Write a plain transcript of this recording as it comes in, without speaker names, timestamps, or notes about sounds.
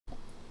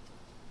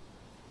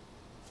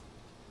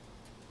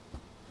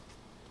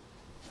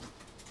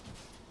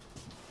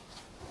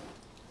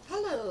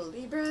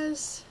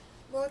Libras,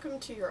 welcome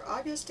to your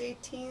August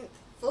 18th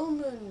full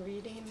moon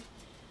reading.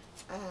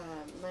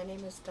 My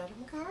name is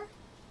Dharam Kaur.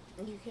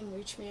 You can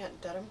reach me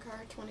at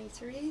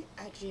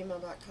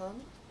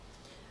dharamkaur23@gmail.com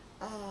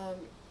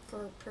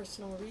for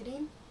personal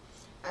reading.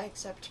 I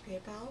accept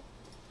PayPal.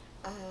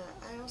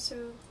 I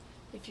also,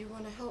 if you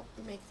want to help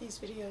make these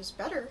videos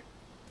better,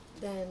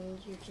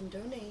 then you can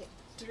donate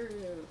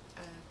through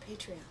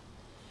Patreon.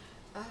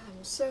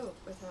 So,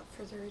 without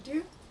further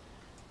ado,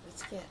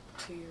 let's get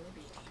to your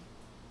reading.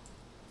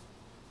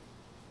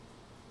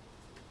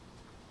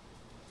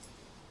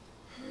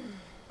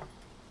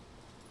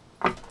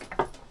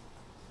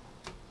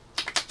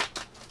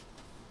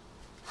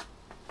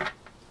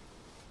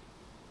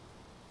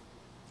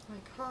 I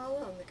call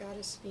on the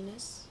goddess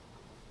Venus,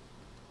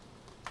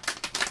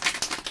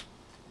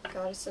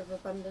 goddess of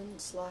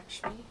abundance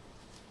Lakshmi.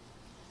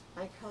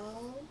 I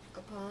call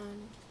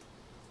upon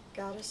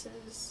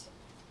goddesses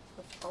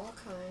of all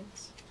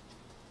kinds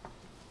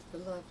who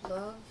love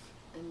love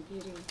and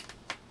beauty,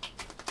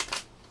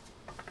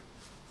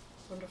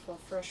 wonderful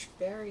fresh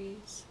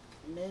berries,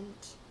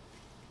 mint,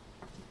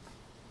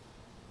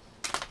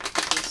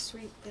 the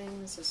sweet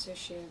things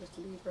associated with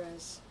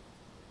Libras,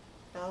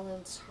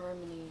 balance,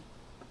 harmony,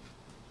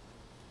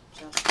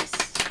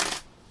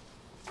 justice.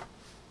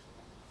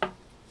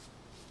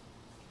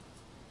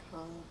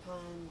 Call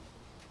upon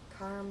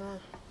karma,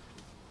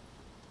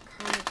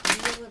 karmic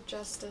wheel of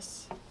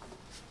justice,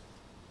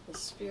 the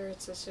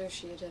spirits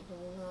associated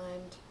and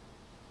aligned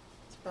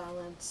with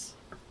balance,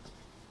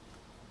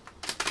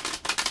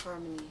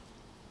 harmony,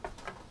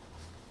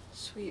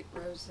 sweet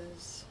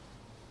roses,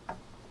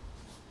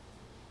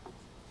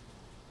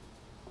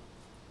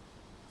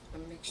 a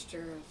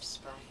mixture of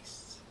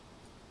spice,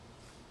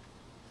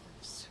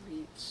 of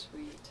sweet,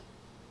 sweet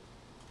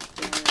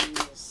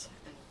berries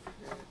and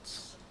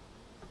fruits,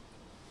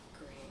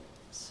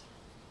 grains,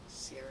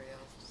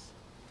 cereals,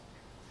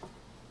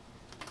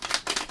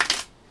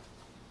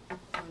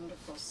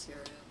 wonderful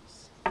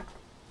cereals,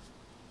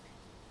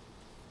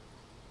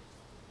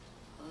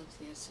 all of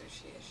the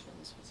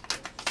associations with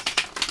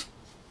Venus.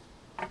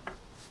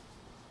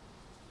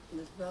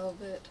 The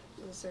velvet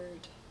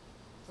lizard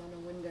on a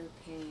window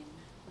pane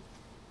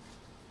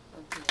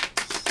of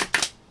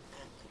Venus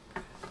and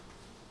Libra.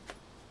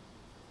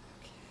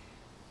 Okay.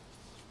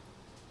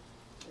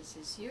 This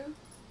is you.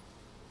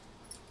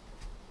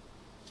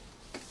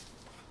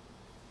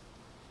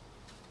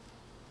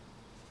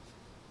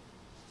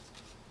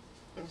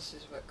 This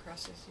is what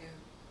crosses you.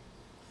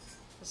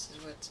 This is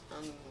what's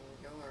on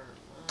your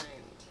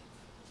mind.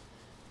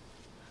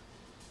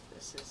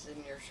 This is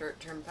in your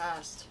short-term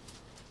past,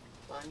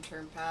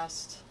 long-term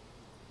past,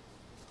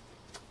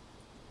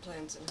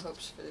 plans and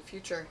hopes for the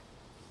future.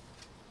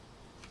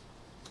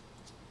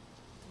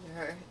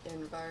 Your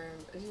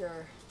environment,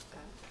 your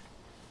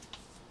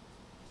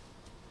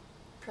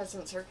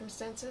present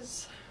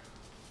circumstances,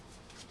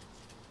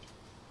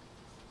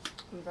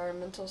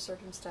 environmental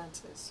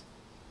circumstances,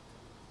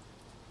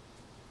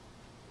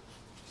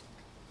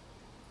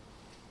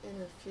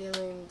 inner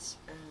feelings,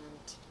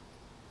 and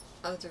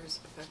others'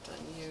 effect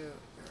on you,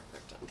 your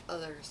effect on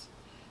others.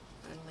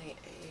 Finally,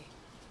 a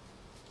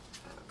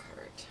final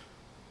card,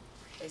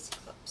 Ace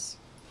of Clubs.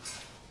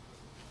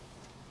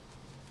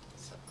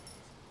 So,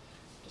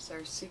 what is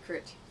our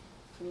secret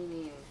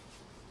meaning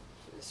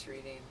for this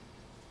reading?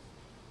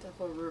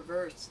 Devil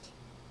reversed,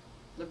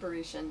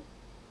 liberation.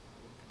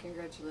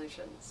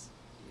 Congratulations,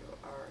 you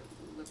are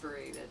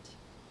liberated.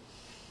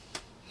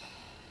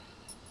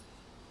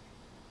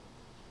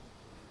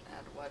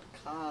 At what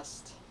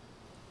cost?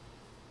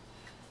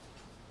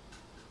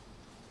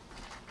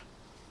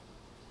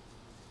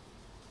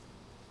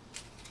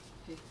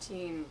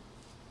 $15.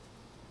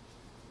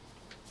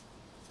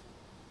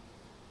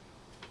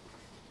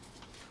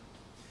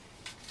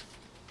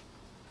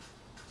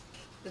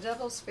 The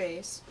Devil's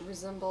face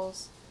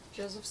resembles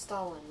Joseph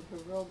Stalin, who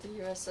ruled the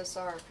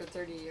USSR for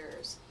 30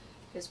 years.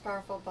 His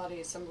powerful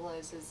body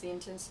symbolizes the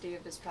intensity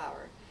of his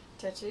power.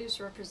 Tattoos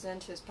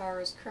represent his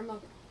power's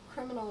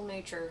criminal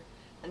nature,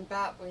 and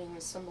bat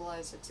wings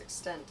symbolize its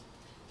extent.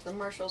 The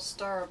martial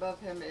star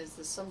above him is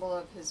the symbol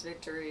of his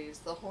victories.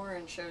 The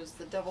horn shows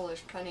the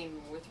devilish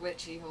cunning with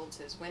which he holds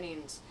his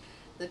winnings.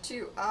 The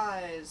two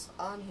eyes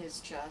on his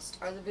chest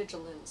are the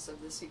vigilance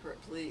of the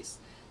secret police.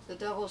 The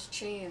devil's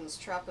chains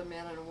trap a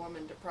man and a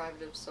woman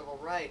deprived of civil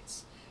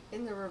rights.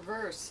 In the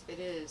reverse, it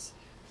is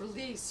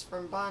release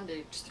from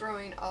bondage,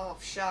 throwing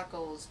off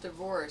shackles,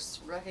 divorce,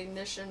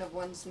 recognition of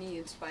one's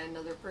needs by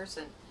another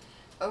person,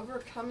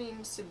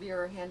 overcoming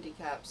severe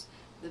handicaps,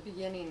 the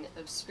beginning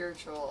of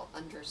spiritual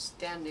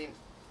understanding.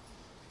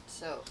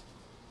 So,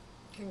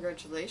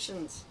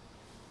 congratulations.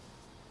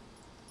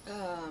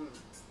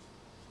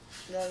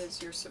 That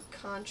is your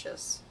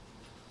subconscious,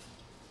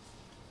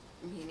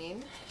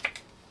 meaning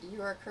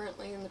you are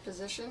currently in the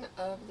position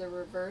of the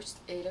reversed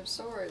Eight of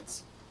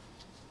Swords.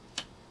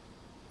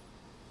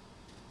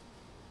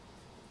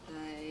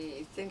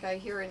 I think I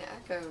hear an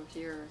echo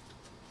here.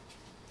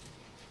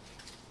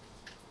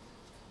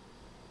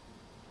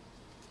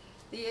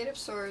 The Eight of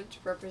Swords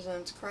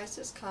represents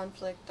crisis,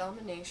 conflict,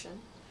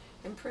 domination,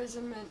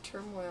 imprisonment,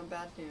 turmoil,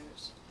 bad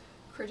news,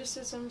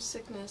 criticism,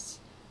 sickness,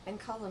 and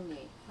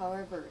calumny.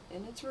 However,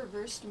 in its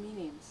reversed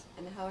meanings,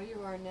 and how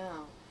you are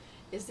now,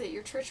 is that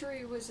your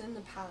treachery was in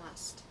the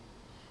past.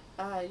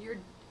 You're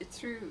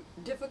through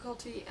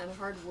difficulty and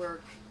hard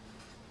work,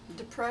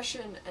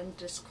 depression and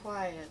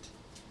disquiet,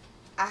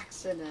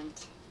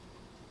 accident,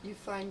 you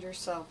find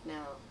yourself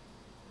now.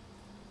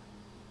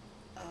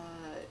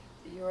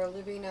 You are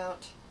living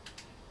out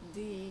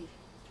the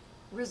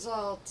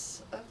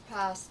results of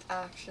past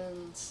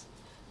actions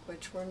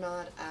which were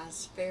not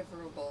as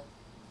favorable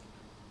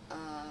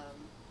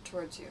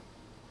towards you.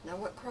 Now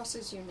what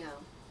crosses you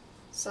now?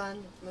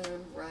 Sun,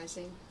 Moon,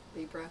 Rising,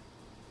 Libra.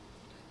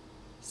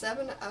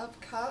 Seven of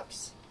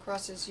Cups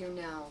crosses you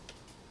now.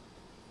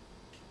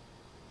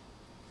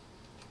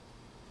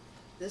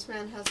 This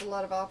man has a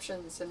lot of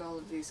options in all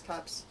of these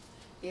cups.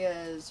 He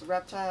has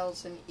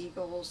reptiles and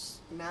eagles,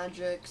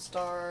 magic,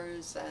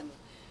 stars, and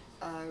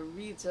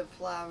wreaths of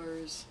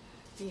flowers.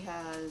 He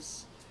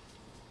has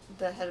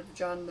the head of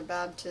John the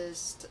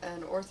Baptist,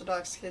 an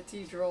Orthodox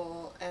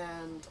cathedral,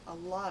 and a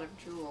lot of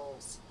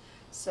jewels.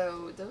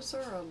 So those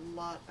are a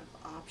lot of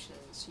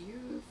options.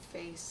 You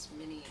face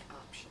many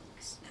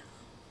options now.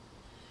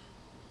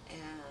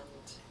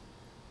 And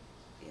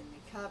in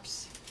the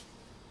cups,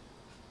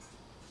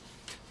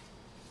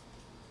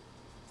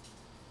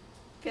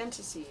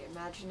 fantasy,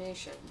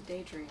 imagination,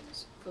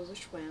 daydreams,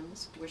 foolish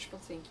whims, wishful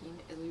thinking,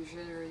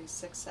 illusory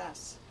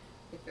success,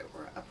 if it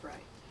were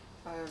upright.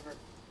 However,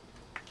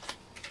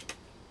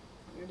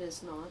 it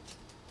is not.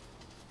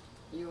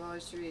 You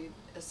always read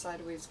a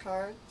sideways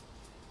card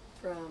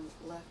from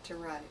left to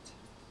right.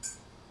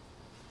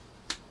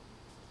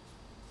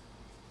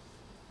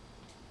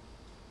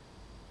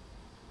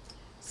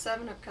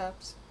 Seven of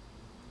Cups.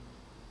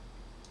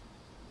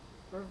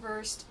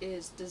 Reversed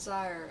is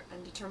desire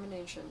and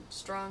determination,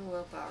 strong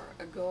willpower,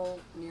 a goal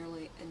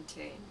nearly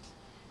attained,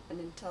 an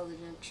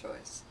intelligent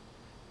choice.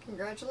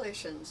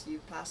 Congratulations, you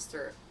passed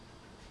through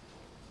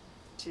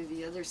to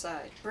the other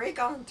side.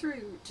 Break on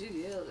through to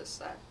the other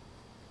side.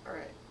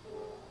 Alright.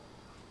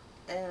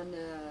 And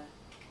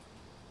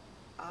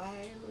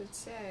I would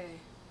say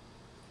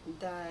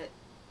that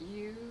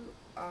you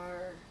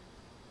are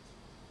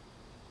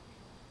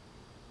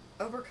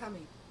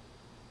overcoming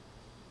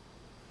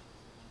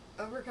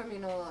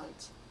all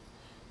odds.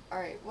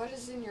 Alright, what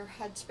is in your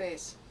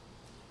headspace?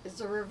 Is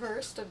the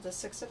reverse of the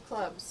Six of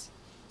Clubs.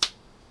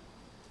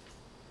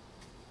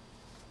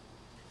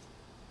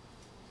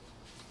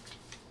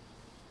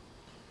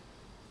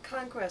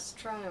 Conquest,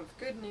 triumph,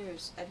 good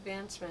news,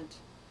 advancement,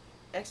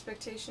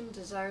 expectation,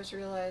 desires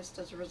realized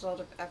as a result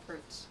of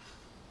efforts.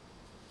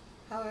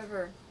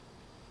 However,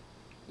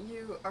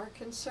 you are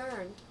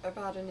concerned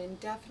about an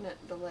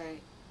indefinite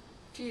delay,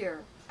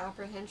 fear,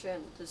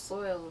 apprehension,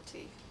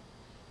 disloyalty,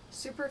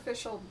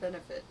 superficial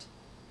benefit,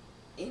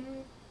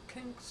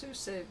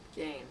 inconclusive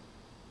gain.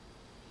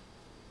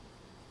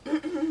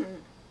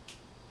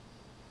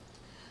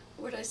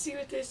 What I see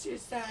with this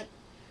is that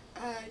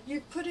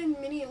you've put in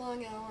many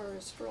long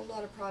hours for a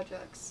lot of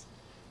projects.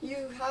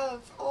 You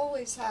have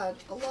always had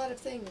a lot of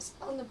things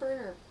on the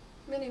burner,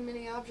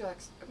 many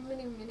objects,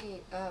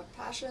 many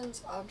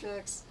passions,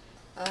 objects,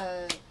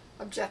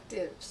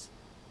 objectives,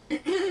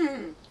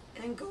 and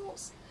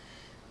goals.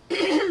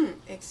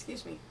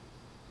 Excuse me.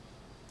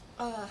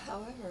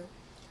 However,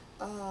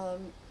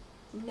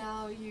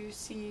 now you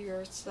see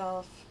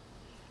yourself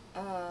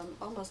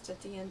almost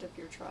at the end of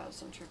your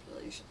trials and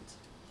tribulations.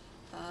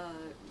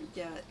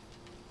 Yet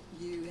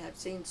you have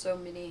seen so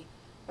many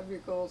of your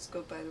goals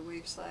go by the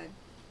wayside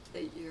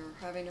that you're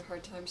having a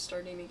hard time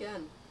starting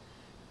again.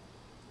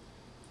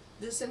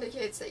 This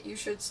indicates that you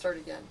should start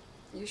again.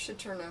 You should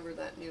turn over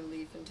that new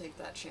leaf and take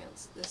that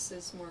chance. This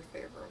is more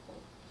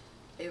favorable.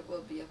 It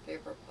will be a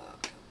favorable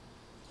outcome.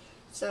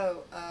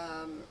 So,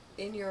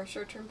 in your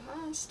short-term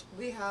past,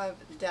 we have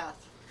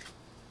death,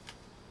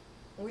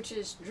 which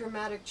is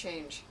dramatic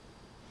change.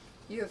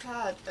 You have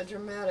had a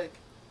dramatic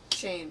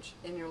change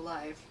in your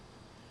life.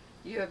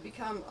 You have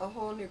become a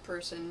whole new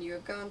person. You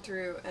have gone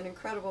through an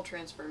incredible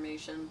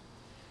transformation.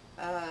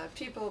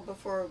 People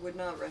before would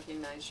not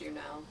recognize you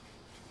now.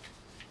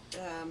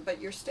 But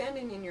you're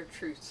standing in your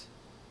truth.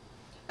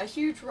 A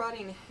huge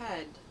rotting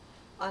head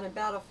on a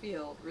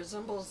battlefield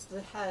resembles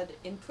the head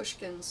in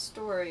Pushkin's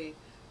story,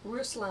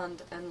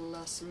 Rusland and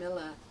Las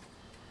Milla.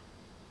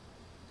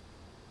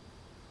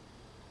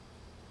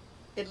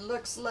 It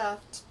looks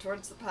left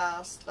towards the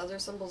past. Other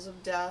symbols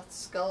of death,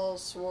 skull,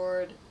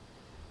 sword,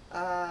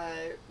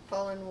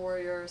 fallen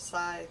warrior,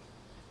 scythe,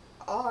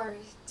 are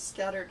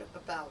scattered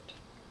about.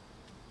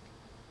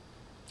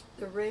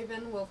 The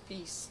raven will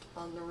feast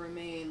on the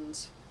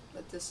remains,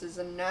 but this is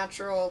a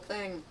natural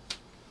thing.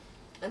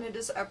 And it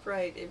is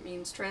upright. It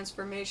means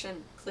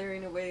transformation,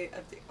 clearing away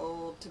of the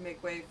old to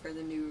make way for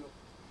the new.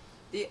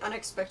 The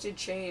unexpected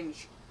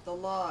change, the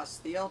loss,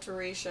 the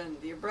alteration,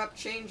 the abrupt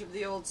change of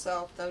the old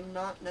self, though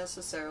not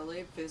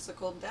necessarily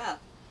physical death.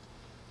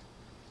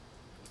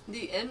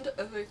 The end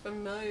of a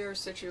familiar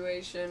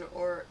situation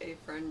or a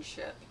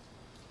friendship.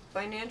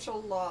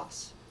 Financial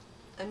loss.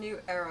 A new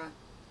era.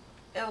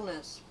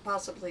 Illness,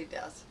 possibly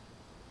death.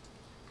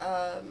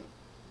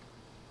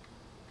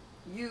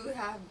 You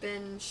have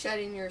been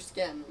shedding your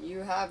skin. You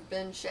have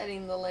been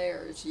shedding the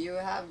layers. You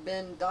have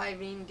been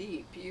diving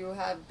deep. You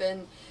have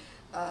been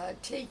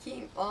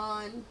taking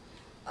on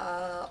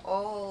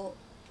all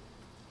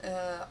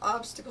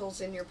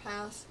obstacles in your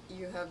path.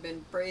 You have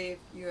been brave.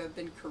 You have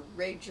been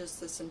courageous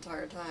this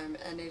entire time,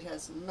 and it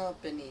has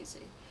not been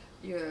easy.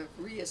 You have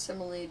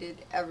re-assimilated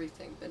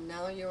everything, but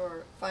now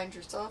you find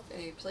yourself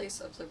in a place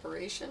of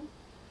liberation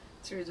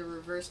through the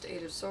reversed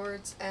Eight of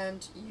Swords,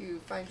 and you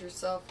find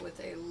yourself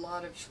with a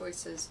lot of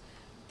choices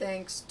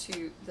thanks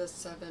to the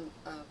Seven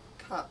of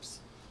Cups.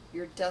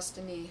 Your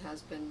destiny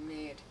has been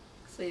made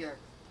clear.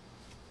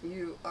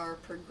 You are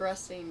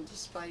progressing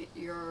despite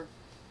your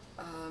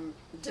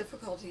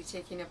difficulty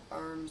taking up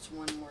arms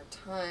one more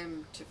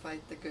time to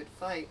fight the good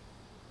fight.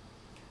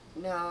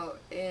 Now,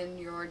 in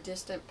your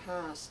distant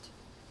past,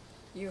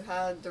 you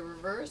had the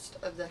reverse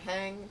of the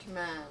Hanged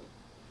Man.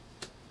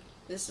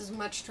 This is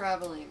much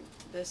traveling.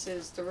 This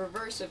is the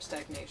reverse of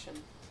stagnation.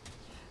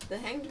 The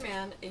Hanged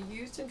Man, a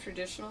youth in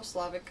traditional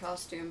Slavic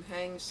costume,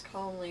 hangs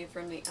calmly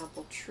from the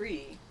apple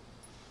tree,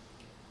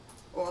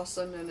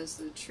 also known as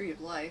the Tree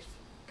of Life,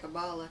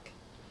 Kabbalic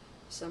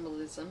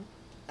symbolism.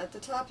 At the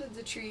top of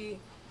the tree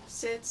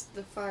sits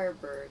the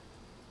Firebird,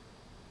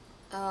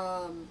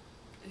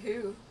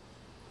 who,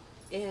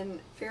 in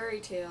fairy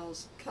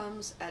tales,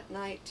 comes at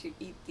night to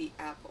eat the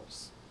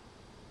apples.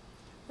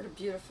 What a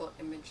beautiful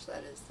image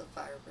that is, the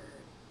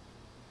Firebird.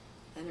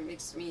 And it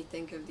makes me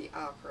think of the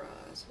opera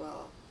as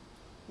well.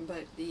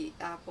 But the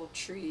apple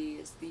tree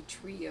is the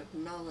tree of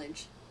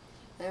knowledge.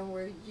 And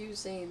we're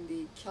using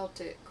the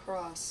Celtic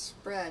cross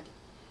spread.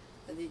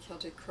 The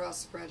Celtic cross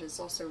spread is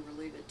also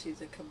related to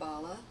the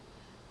Kabbalah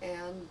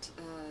and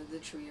the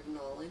tree of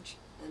knowledge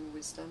and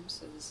wisdom.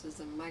 So this is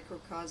a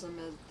microcosm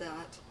of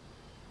that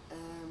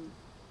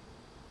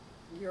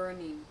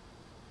yearning.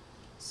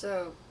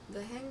 So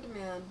the Hanged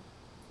Man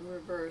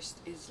reversed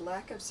is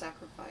lack of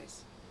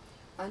sacrifice,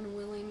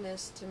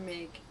 unwillingness to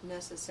make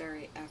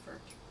necessary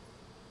effort,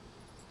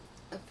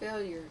 a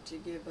failure to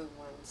give of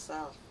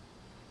oneself,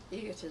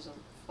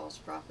 egotism, false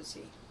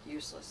prophecy,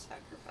 useless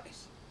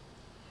sacrifice.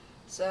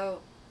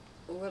 So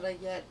what I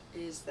get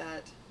is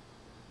that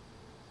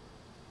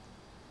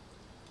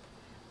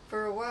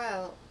for a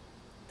while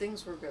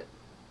things were good.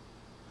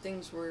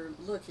 Things were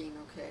looking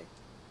okay.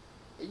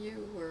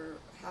 You were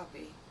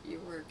happy. You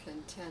were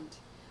content.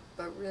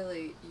 But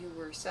really, you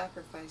were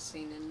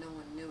sacrificing and no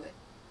one knew it.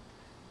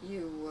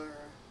 You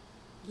were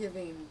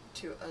giving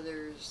to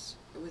others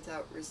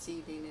without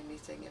receiving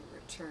anything in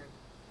return.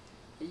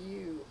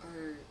 You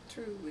are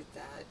through with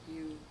that.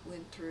 You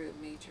went through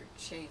a major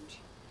change.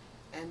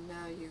 And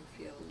now you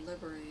feel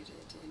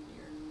liberated in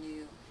your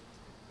new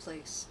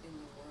place in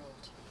the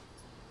world.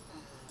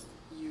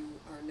 You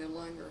are no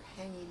longer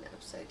hanging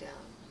upside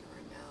down. You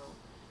are now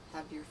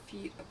have your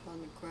feet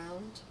upon the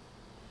ground.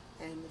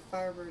 And the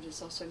Firebird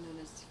is also known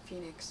as the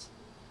Phoenix,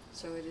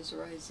 so it is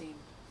rising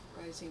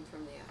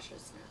from the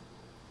ashes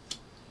now.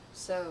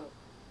 So,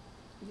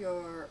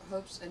 your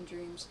hopes and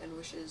dreams and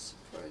wishes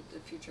for the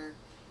future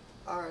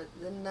are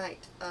the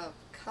Knight of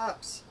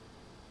Cups,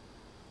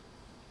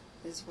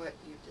 is what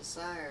you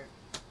desire.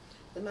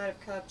 The Knight of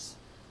Cups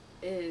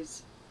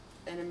is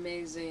an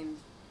amazing,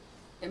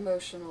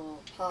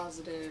 emotional,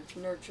 positive,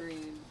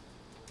 nurturing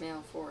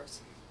male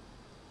force.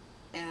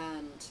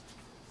 And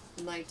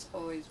knights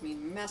always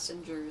mean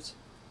messengers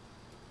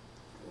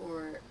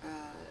or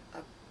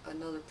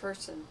another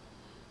person,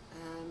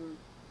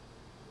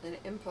 an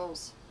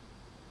impulse.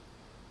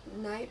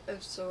 Knight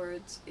of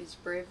Swords is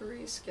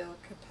bravery, skill,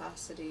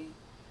 capacity,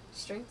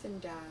 strength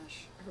and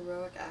dash,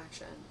 heroic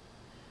action,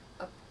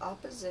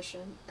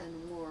 opposition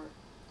and war,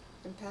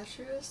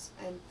 impetuous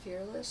and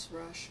fearless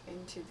rush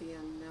into the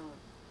unknown,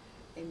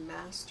 a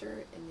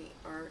master in the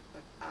art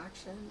of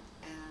action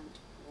and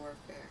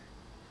warfare.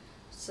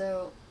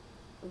 So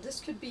this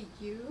could be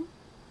you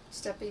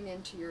stepping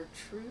into your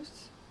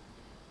truth,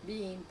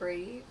 being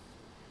brave,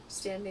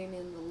 standing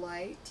in the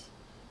light,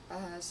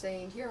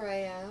 saying, here I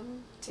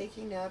am,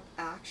 taking up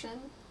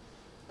action,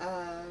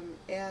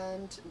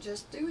 and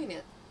just doing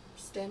it,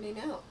 standing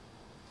out.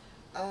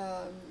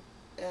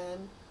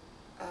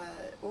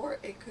 Or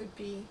it could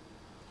be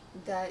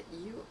that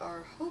you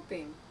are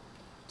hoping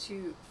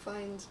to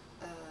find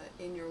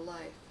in your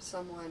life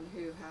someone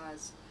who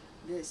has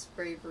this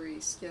bravery,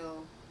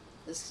 skill,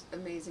 this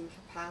amazing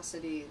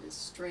capacity, this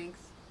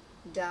strength,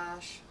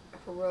 dash,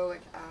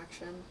 heroic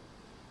action,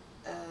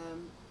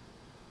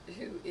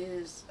 who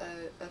is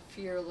a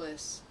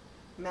fearless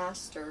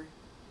master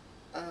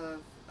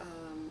of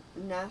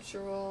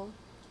natural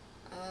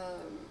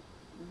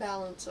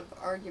balance of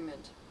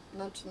argument,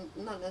 not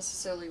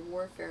necessarily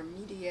warfare,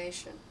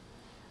 mediation,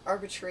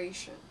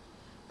 arbitration,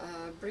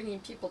 bringing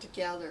people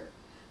together,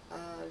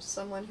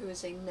 someone who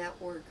is a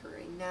networker,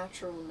 a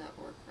natural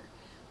networker.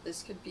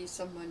 This could be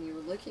someone you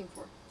were looking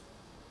for.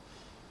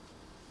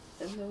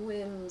 and the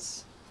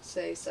winds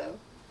say so.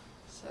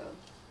 So,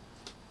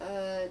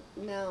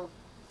 now,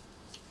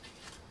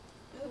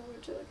 oh,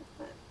 would you look at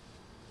that?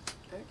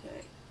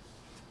 Okay.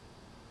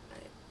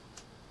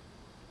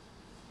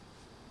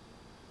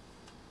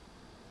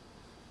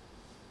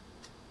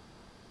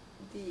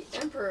 The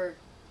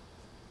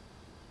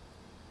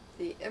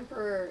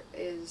Emperor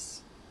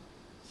is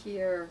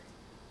here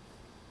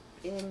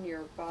in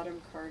your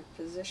bottom card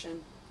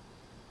position.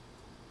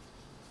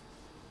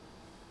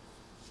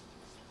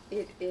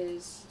 It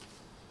is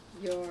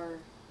your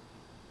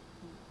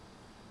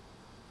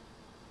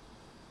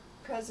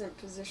present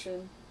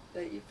position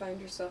that you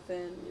find yourself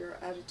in, your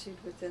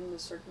attitude within the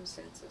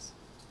circumstances.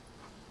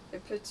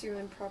 It puts you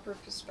in proper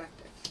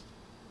perspective.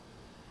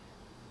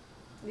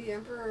 The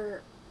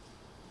Emperor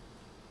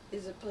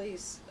is a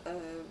place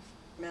of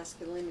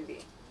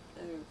masculinity,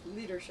 of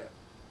leadership.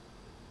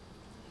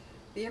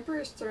 The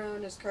Emperor's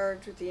throne is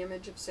carved with the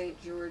image of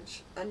St.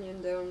 George.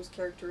 Onion domes,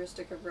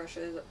 characteristic of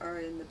Russia, are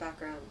in the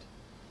background.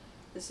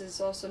 This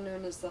is also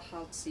known as the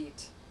hot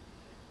seat.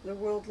 The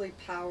worldly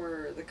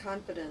power, the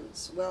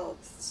confidence,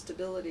 wealth,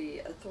 stability,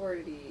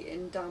 authority,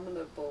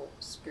 indomitable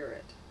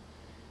spirit.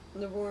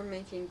 And the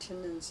war-making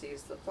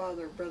tendencies, the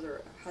father,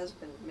 brother,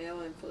 husband, male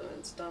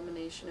influence,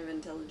 domination of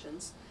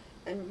intelligence,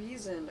 and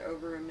reason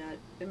over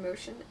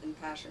emotion and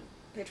passion.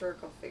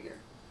 Patriarchal figure.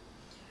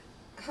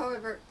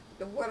 However,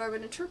 what I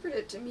would interpret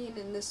it to mean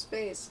in this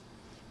space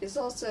is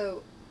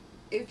also,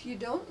 if you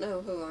don't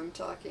know who I'm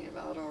talking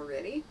about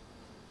already,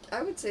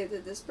 I would say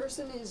that this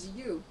person is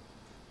you.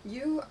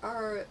 You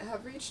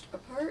have reached a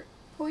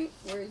point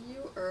where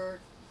you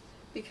are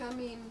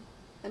becoming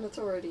an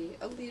authority,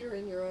 a leader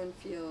in your own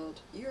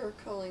field. You're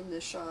calling the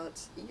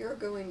shots. You're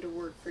going to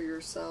work for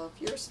yourself.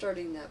 You're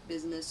starting that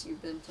business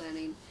you've been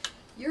planning.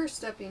 You're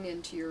stepping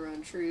into your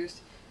own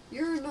truth.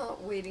 You're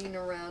not waiting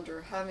around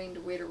or having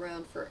to wait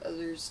around for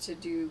others to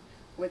do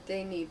what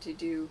they need to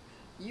do.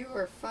 You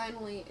are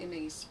finally in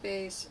a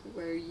space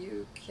where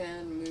you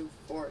can move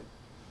forward.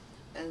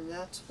 And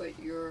that's what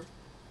your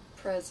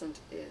present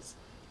is.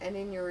 And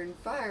in your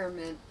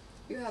environment,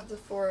 you have the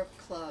Four of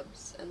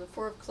Clubs. And the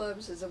Four of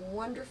Clubs is a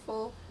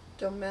wonderful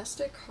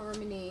domestic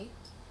harmony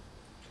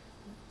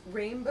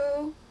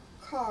rainbow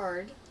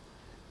card,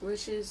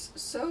 which is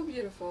so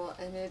beautiful,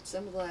 and it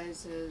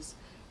symbolizes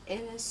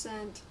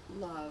innocent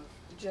love,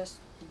 just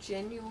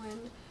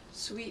genuine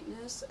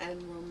sweetness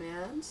and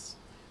romance,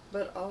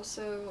 but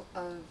also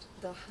of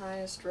the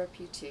highest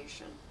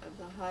reputation, of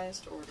the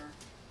highest order.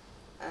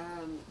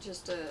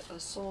 Just a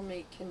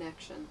soulmate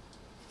connection.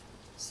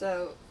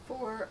 So,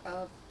 Four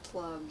of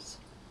Clubs.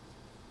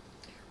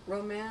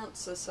 Romance,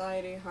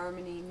 society,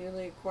 harmony,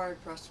 newly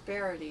acquired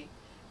prosperity,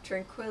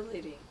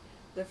 tranquility,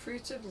 the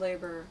fruits of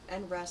labor,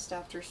 and rest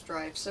after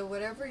strife. So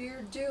whatever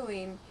you're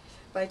doing,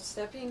 by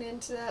stepping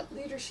into that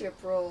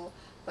leadership role,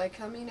 by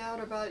coming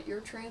out about your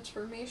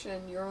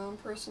transformation, your own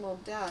personal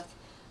death,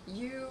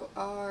 you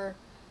are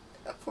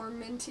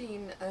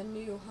fomenting a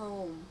new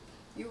home.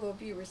 You will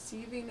be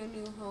receiving a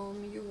new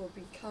home. You will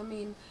be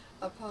coming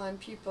upon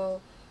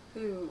people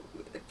who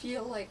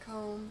feel like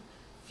home,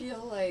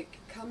 feel like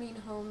coming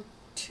home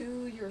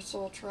to your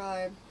soul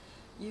tribe.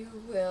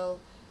 You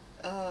will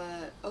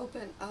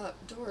open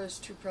up doors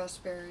to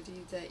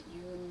prosperity that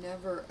you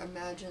never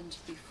imagined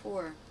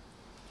before.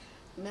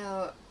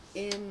 Now,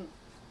 in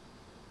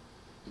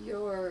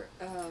your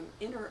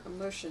inner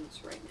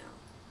emotions right now,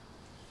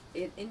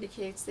 it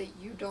indicates that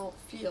you don't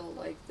feel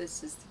like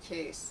this is the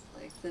case,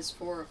 like this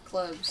Four of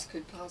Clubs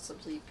could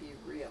possibly be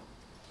real.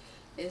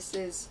 This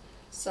is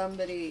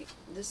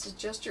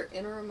just your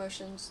inner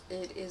emotions.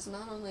 It is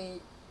not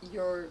only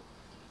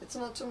it's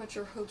not so much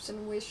your hopes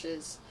and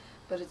wishes,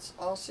 but it's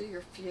also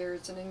your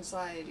fears and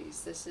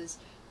anxieties. This is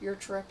your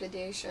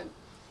trepidation.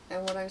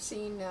 And what I'm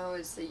seeing now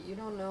is that you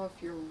don't know if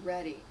you're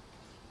ready.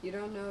 You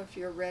don't know if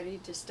you're ready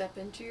to step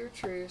into your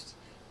truth,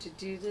 to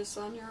do this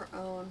on your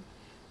own,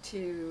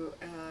 to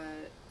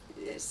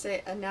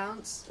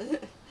announce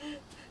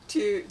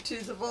to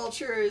the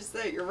vultures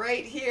that you're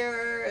right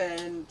here,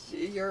 and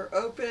you're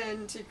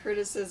open to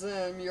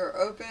criticism, you're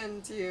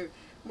open to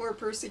more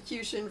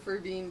persecution for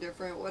being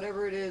different,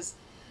 whatever it is,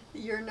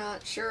 you're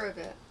not sure of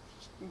it.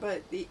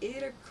 But the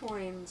Eight of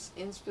Coins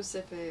in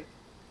specific,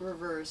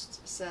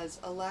 reversed, says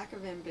a lack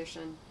of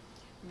ambition,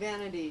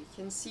 vanity,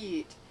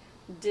 conceit,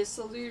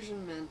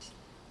 disillusionment,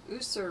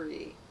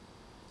 usury,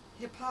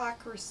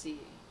 hypocrisy,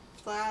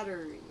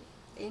 flattery,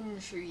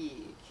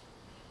 intrigue.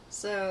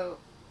 So,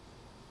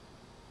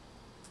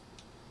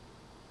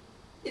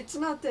 it's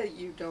not that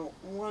you don't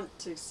want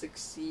to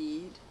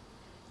succeed,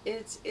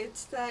 it's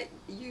that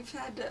you've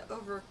had to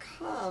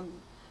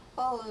overcome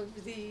all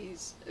of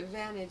these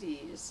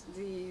vanities,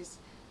 these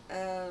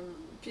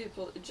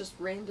people, just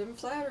random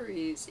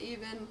flatteries,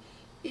 even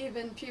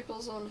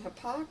people's own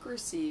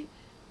hypocrisy.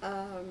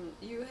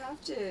 You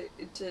have to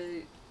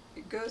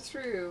go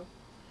through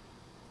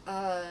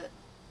a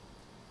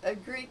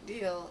great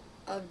deal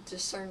of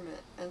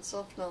discernment and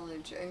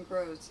self-knowledge and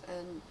growth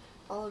and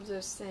all of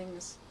those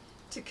things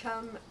to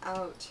come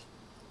out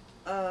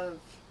of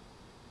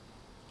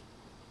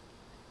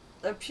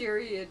a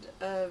period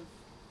of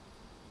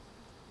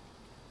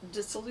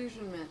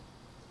disillusionment.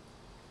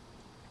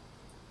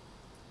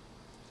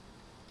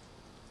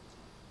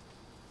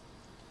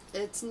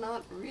 It's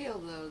not real,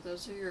 though.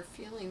 Those are your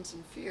feelings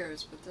and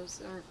fears, but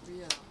those aren't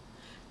real.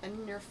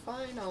 And your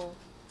final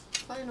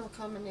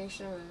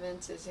combination of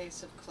events is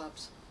Ace of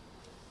Clubs.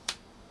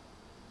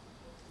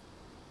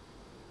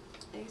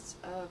 Ace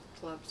of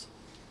Clubs.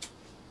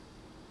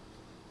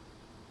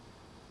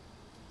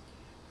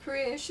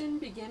 Creation,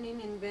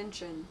 beginning,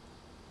 invention.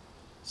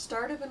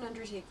 Start of an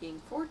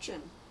undertaking.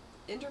 Fortune.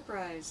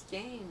 Enterprise,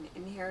 gain,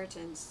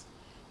 inheritance.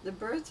 The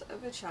birth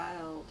of a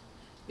child.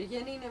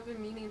 Beginning of a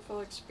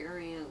meaningful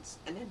experience.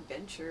 An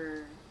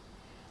adventure.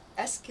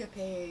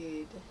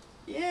 Escapade.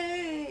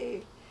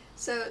 Yay!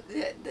 So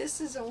this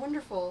is a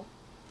wonderful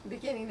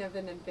beginning of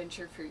an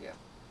adventure for you.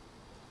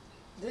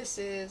 This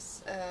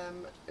is,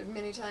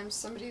 many times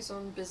somebody's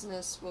own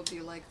business will be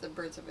like the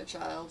birth of a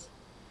child.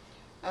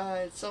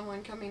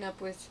 Someone coming up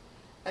with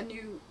a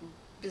new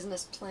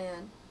business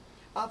plan.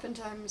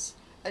 Oftentimes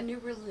a new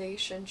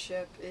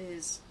relationship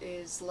is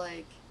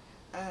like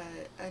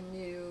a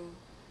new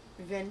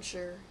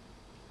venture,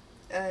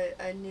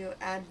 a new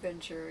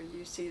adventure.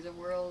 You see the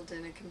world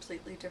in a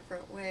completely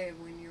different way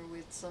when you're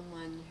with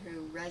someone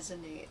who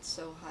resonates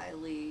so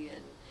highly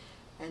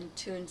and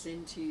tunes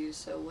into you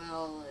so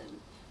well and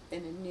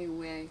in a new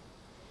way.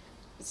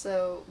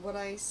 So what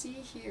I see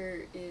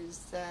here is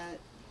that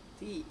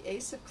the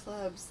Ace of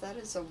Clubs, that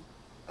is a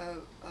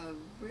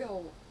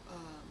real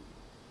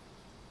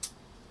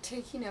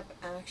taking up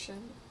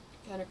action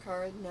kind of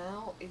card.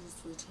 Now is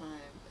the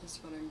time, is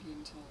what I'm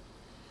being told.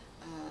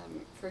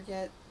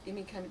 Forget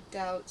any kind of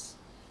doubts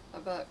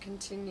about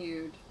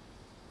continued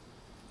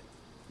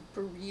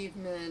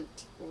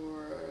bereavement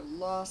or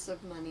loss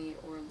of money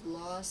or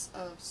loss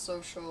of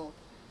social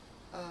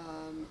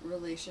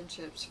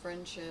relationships,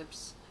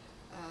 friendships,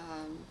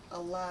 a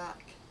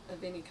lack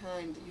of any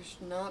kind. You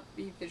should not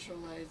be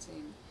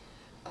visualizing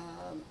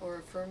or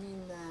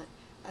affirming that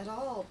at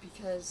all,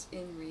 because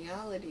in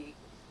reality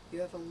you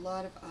have a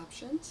lot of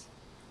options.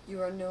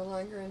 You are no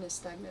longer in a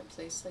stagnant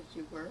place like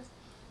you were,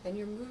 and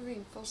you're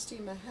moving full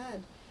steam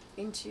ahead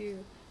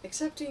into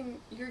accepting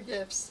your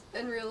gifts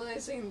and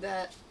realizing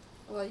that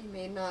while you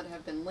may not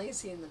have been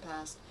lazy in the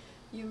past,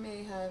 you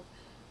may have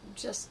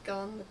just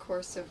gone the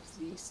course of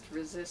least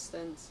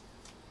resistance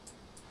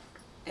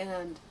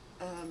and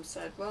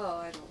said, well,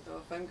 I don't know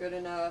if I'm good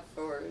enough,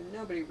 or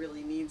nobody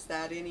really needs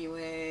that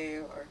anyway,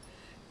 or,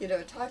 you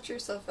know, talked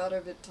yourself out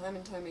of it time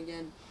and time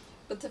again.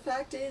 But the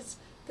fact is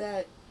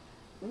that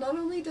not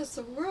only does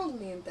the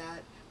world need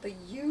that, but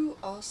you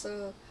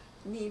also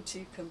need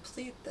to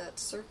complete that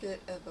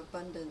circuit of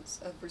abundance,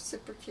 of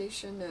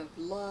reciprocation, of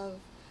love,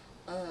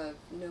 of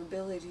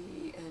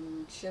nobility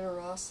and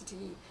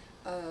generosity,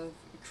 of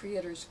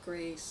Creator's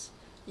grace.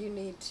 You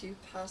need to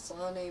pass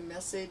on a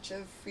message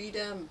of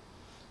freedom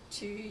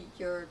to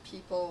your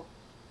people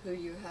who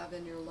you have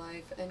in your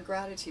life, and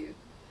gratitude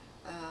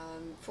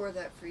for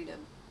that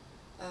freedom.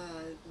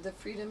 The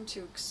freedom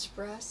to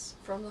express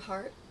from the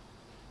heart,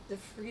 the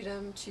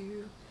freedom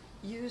to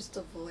use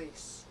the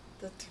voice,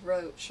 the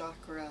throat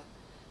chakra,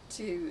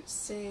 to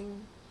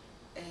sing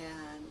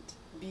and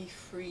be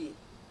free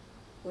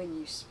when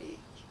you speak,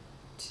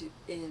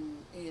 in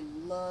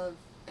love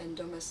and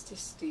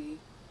domesticity,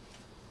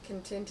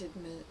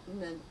 contentment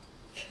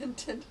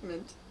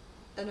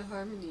and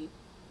harmony,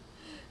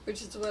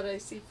 which is what I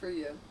see for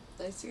you.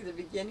 I see the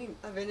beginning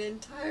of an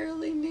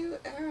entirely new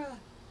era.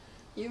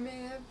 You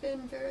may have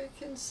been very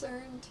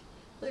concerned,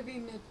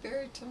 living a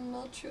very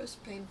tumultuous,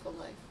 painful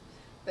life,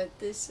 but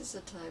this is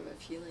a time of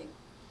healing,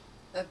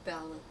 of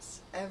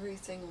balance.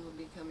 Everything will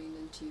be coming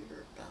into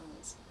your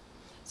balance.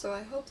 So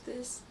I hope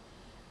this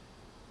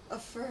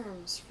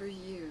affirms for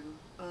you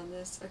on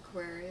this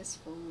Aquarius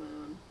full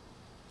moon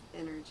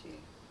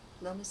energy.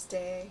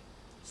 Namaste,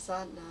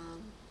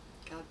 Satnam,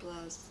 God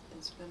bless.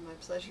 It's been my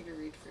pleasure to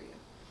read for you.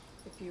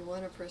 If you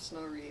want a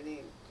personal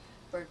reading,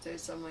 or if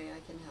there's some way I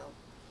can help,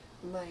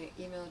 my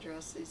email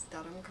address is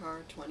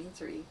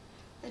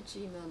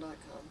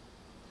dharamkaur23@gmail.com.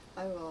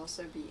 I will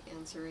also be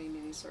answering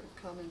any sort of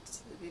comments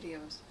to the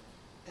videos,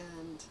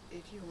 and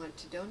if you want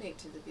to donate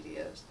to the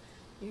videos,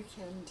 you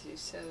can do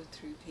so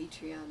through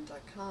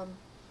patreon.com.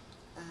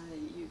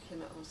 You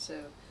can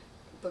also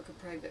book a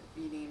private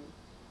reading.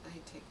 I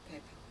take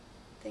PayPal.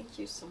 Thank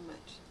you so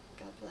much.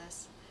 God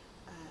bless.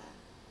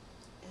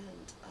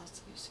 And I'll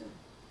see you soon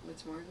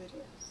with more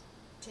videos.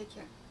 Take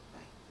care.